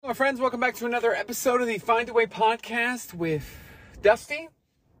my friends? Welcome back to another episode of the Find a Way podcast with Dusty.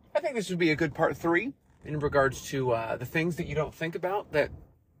 I think this would be a good part 3 in regards to the things that you don't think about that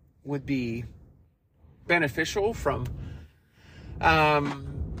would be beneficial from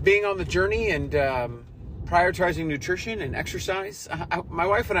being on the journey and prioritizing nutrition and exercise. My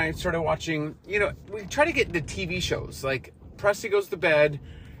wife and I started watching, we try to get into TV shows. Like Presley goes to bed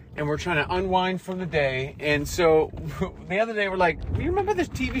and we're trying to unwind from the day. And so the other day we're like, you remember this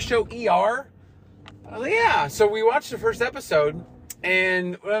TV show ER? I was like, yeah. So we watched the first episode,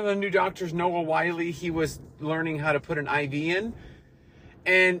 and one of the new doctors, Noah Wiley, he was learning how to put an IV in.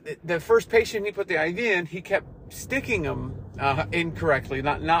 And the first patient he put the IV in, he kept sticking them incorrectly,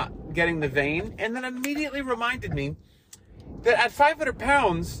 not getting the vein. And then immediately reminded me that at 500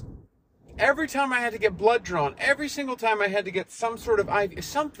 pounds, every time I had to get blood drawn, every single time I had to get some sort of IV,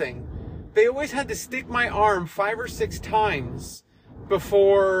 something, they always had to stick my arm 5 or 6 times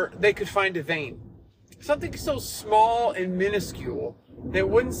before they could find a vein. Something so small and minuscule that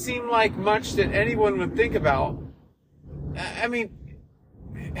wouldn't seem like much that anyone would think about. I mean,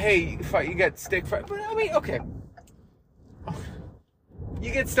 hey, you get stick, okay.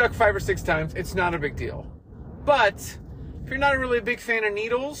 You get stuck 5 or 6 times, it's not a big deal. But if you're not really a big fan of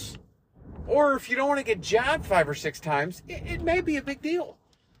needles, or if you don't want to get jabbed 5 or 6 times, it may be a big deal.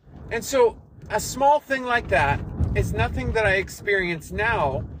 And so a small thing like that is nothing that I experience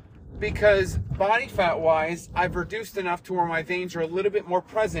now, because body fat wise, I've reduced enough to where my veins are a little bit more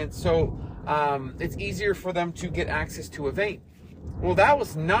present. So it's easier for them to get access to a vein. Well, that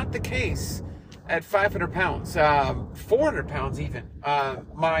was not the case at 500 pounds, 400 pounds even.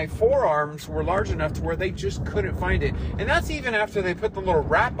 My forearms were large enough to where they just couldn't find it. And that's even after they put the little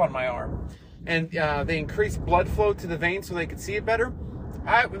wrap on my arm and they increased blood flow to the vein so they could see it better.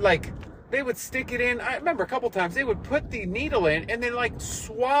 They would stick it in. I remember a couple times they would put the needle in and then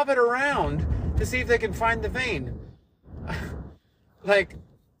swab it around to see if they can find the vein.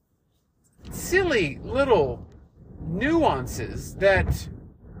 Silly little nuances that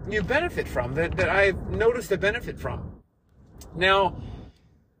you benefit from, that I've noticed a benefit from. Now,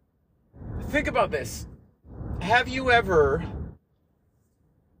 think about this. Have you ever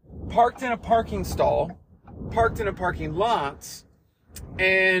parked in a parking stall, parked in a parking lot,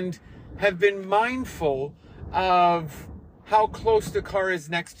 and have been mindful of how close the car is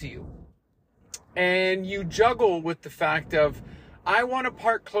next to you? And you juggle with the fact of, I want to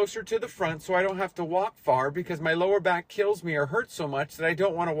park closer to the front so I don't have to walk far because my lower back kills me or hurts so much that I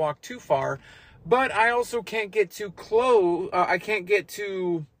don't want to walk too far. But I also can't get too close. I can't get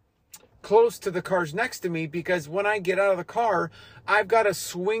too close to the cars next to me because when I get out of the car, I've got to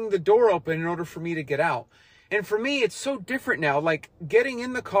swing the door open in order for me to get out. And for me, it's so different now. Like getting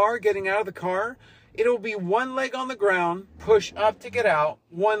in the car, getting out of the car, it'll be one leg on the ground, push up to get out,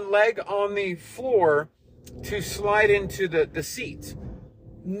 one leg on the floor to slide into the seat.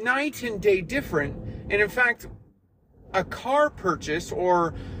 Night and day different. And in fact, a car purchase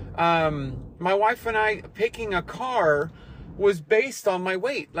or my wife and I picking a car was based on my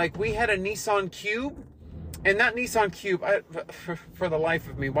weight. Like we had a Nissan Cube, and that Nissan Cube, for the life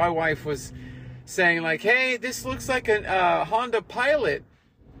of me, my wife was saying hey, this looks like a Honda Pilot.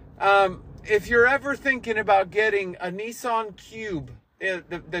 If you're ever thinking about getting a Nissan Cube,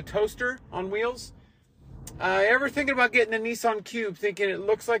 the toaster on wheels, ever thinking about getting a Nissan Cube thinking it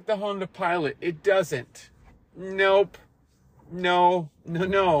looks like the Honda Pilot? It doesn't. Nope. No.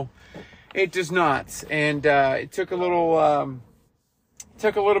 It does not. And it took a little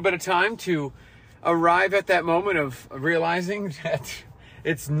bit of time to arrive at that moment of realizing that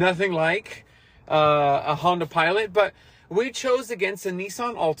it's nothing like a Honda Pilot. But we chose against a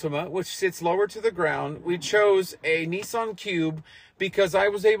Nissan Altima, which sits lower to the ground. We chose a Nissan Cube because I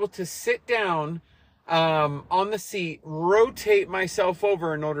was able to sit down on the seat, rotate myself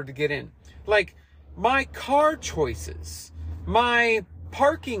over in order to get in. Like my car choices, my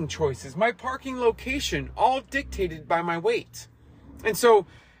parking choices, my parking location, all dictated by my weight. And so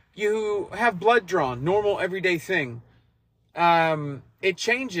you have blood drawn, normal everyday thing. It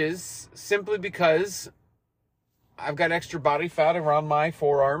changes simply because I've got extra body fat around my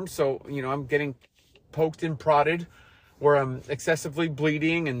forearms. So, I'm getting poked and prodded where I'm excessively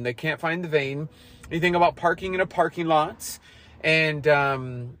bleeding and they can't find the vein. You think about parking in a parking lot and,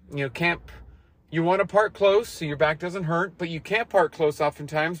 you want to park close so your back doesn't hurt, but you can't park close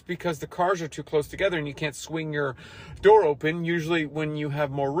oftentimes because the cars are too close together and you can't swing your door open. Usually when you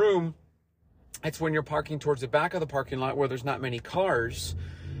have more room, it's when you're parking towards the back of the parking lot where there's not many cars.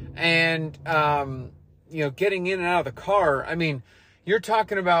 And, getting in and out of the car, you're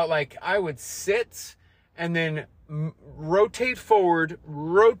talking about I would sit and then rotate forward,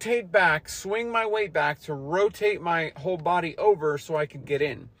 rotate back, swing my weight back to rotate my whole body over so I could get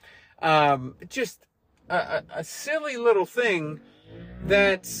in. Just a silly little thing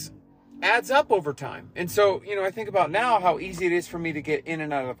that adds up over time. And so, I think about now how easy it is for me to get in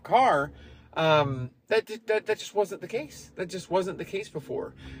and out of the car. That just wasn't the case. That just wasn't the case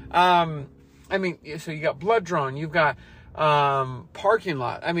before. So you got blood drawn, you've got parking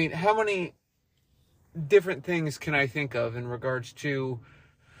lot. How many different things can I think of in regards to,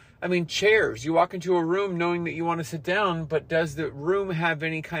 chairs? You walk into a room knowing that you want to sit down, but does the room have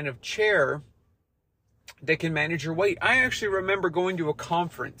any kind of chair that can manage your weight? I actually remember going to a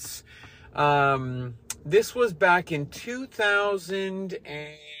conference. This was back in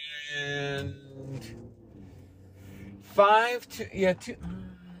 2005,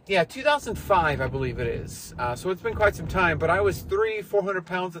 2005, I believe it is. So it's been quite some time, but I was 400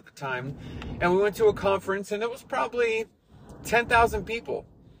 pounds at the time, and we went to a conference, and it was probably 10,000 people.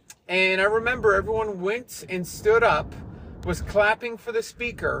 And I remember everyone went and stood up, was clapping for the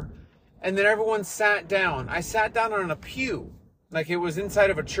speaker, and then everyone sat down. I sat down on a pew, like it was inside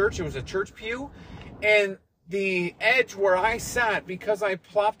of a church. It was a church pew, and the edge where I sat, because I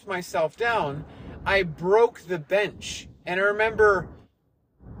plopped myself down, I broke the bench. And I remember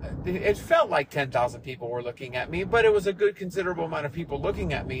it felt like 10,000 people were looking at me, but it was a good considerable amount of people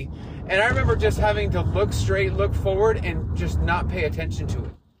looking at me. And I remember just having to look straight, look forward, and just not pay attention to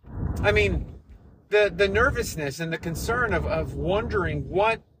it. The nervousness and the concern of wondering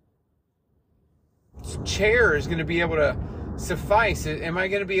what chair is going to be able to suffice. Am I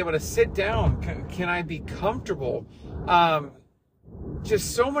going to be able to sit down? Can I be comfortable?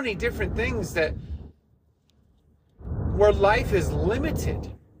 Just so many different things where life is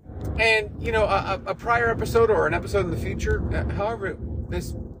limited. And, a prior episode or an episode in the future, however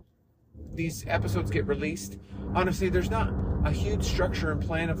these episodes get released, honestly, there's not a huge structure and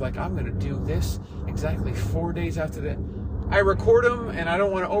plan of like, I'm going to do this exactly 4 days after that. I record them, and I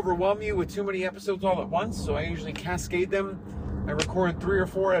don't want to overwhelm you with too many episodes all at once, so I usually cascade them. I record 3 or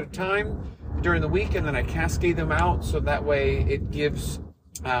 4 at a time during the week, and then I cascade them out, so that way it gives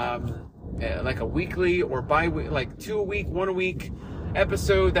like a weekly or bi-week, like 2 a week, 1 a week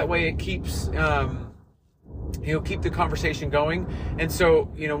episode. That way it keeps keep the conversation going. And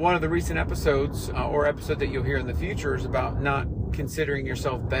so, one of the recent episodes or episode that you'll hear in the future is about not considering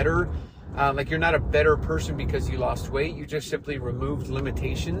yourself better. Like you're not a better person because you lost weight. You just simply removed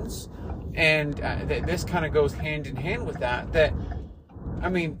limitations. And this kind of goes hand in hand with that,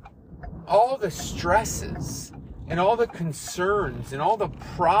 all the stresses and all the concerns and all the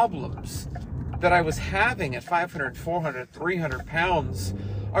problems that I was having at 500, 400, 300 pounds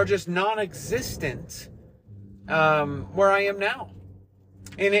are just non-existent where I am now.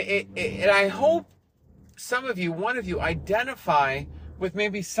 And I hope one of you identify with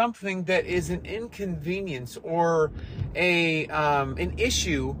maybe something that is an inconvenience or an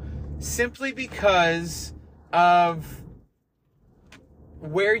issue simply because of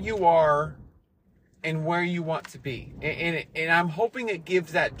where you are and where you want to be. And I'm hoping it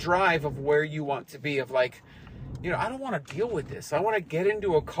gives that drive of where you want to be, of like, I don't want to deal with this. I want to get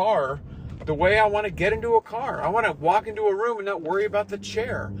into a car the way I want to get into a car. I want to walk into a room and not worry about the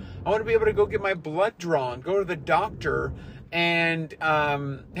chair. I want to be able to go get my blood drawn, go to the doctor, and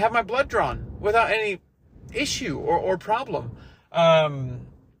have my blood drawn without any issue or problem.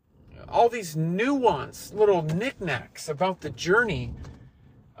 All these nuanced little knickknacks about the journey,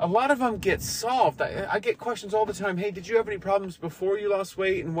 a lot of them get solved. I get questions all the time. Hey, did you have any problems before you lost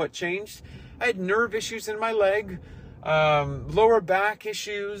weight, and what changed? I had nerve issues in my leg, lower back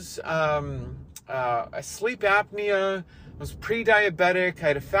issues, sleep apnea, was pre-diabetic, I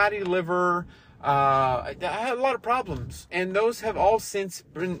had a fatty liver, I had a lot of problems, and those have all since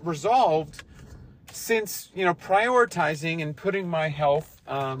been resolved since, prioritizing and putting my health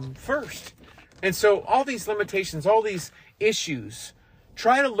first. And so all these limitations, all these issues,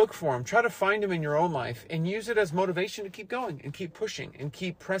 try to look for them, try to find them in your own life, and use it as motivation to keep going and keep pushing and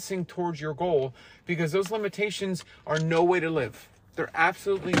keep pressing towards your goal, because those limitations are no way to live. They're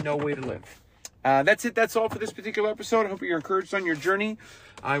absolutely no way to live. That's it. That's all for this particular episode. I hope you're encouraged on your journey.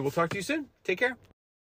 I will talk to you soon. Take care.